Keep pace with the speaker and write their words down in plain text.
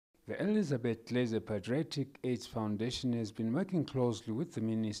The Elizabeth Glazer Paediatric AIDS Foundation has been working closely with the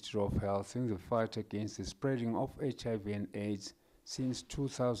Ministry of Health in the fight against the spreading of HIV and AIDS since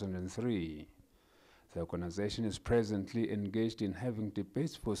 2003. The organization is presently engaged in having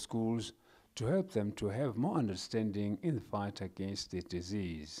debates for schools to help them to have more understanding in the fight against the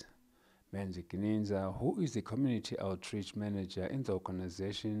disease. Menzi Ginindza, who is the Community Outreach Manager in the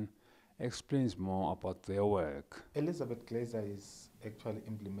organization, explains more about their work. Elizabeth Glazer is actually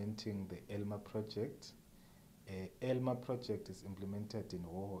implementing the ELMA project. ELMA project is implemented in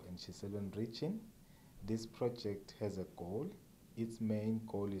Hoho and Shiselweni region. This project has a goal. Its main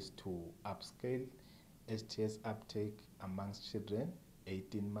goal is to upscale STS uptake amongst children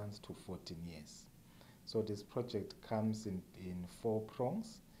 18 months to 14 years. So this project comes in 4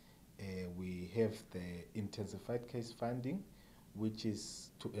 prongs. We have the intensified case funding, which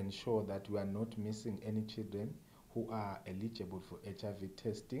is to ensure that we are not missing any children who are eligible for HIV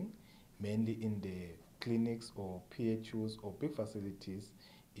testing, mainly in the clinics or PHUs or big facilities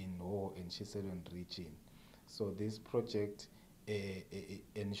in Hoho and Shiselweni region. So this project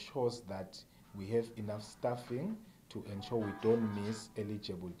ensures that we have enough staffing to ensure we don't miss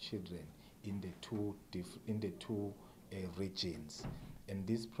eligible children in the two regions. And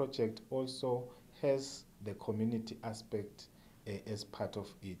this project also has the community aspect as part of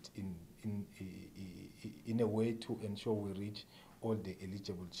it in a way to ensure we reach all the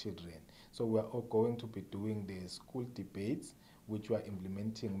eligible children. So we are all going to be doing the school debates, which we are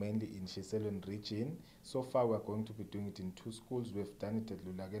implementing mainly in Shiselweni region. So far we are going to be doing it in 2 schools. We've done it at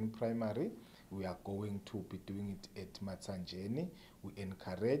Lulagen Primary. We are going to be doing it at Matsanjeni. We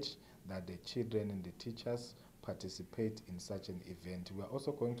encourage that the children and the teachers participate in such an event. We are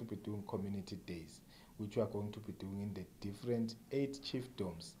also going to be doing community days, which we are going to be doing in the different 8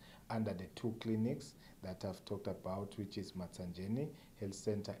 chiefdoms under the 2 clinics that I've talked about, which is Matsanjeni Health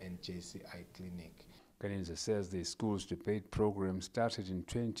Center and JCI Clinic. Ginindza says the school's debate program started in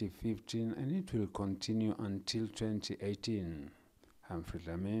 2015 and it will continue until 2018. Humphrey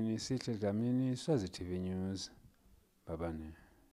Dlamini, Sihle Dlamini, Swazi TV News, Babane.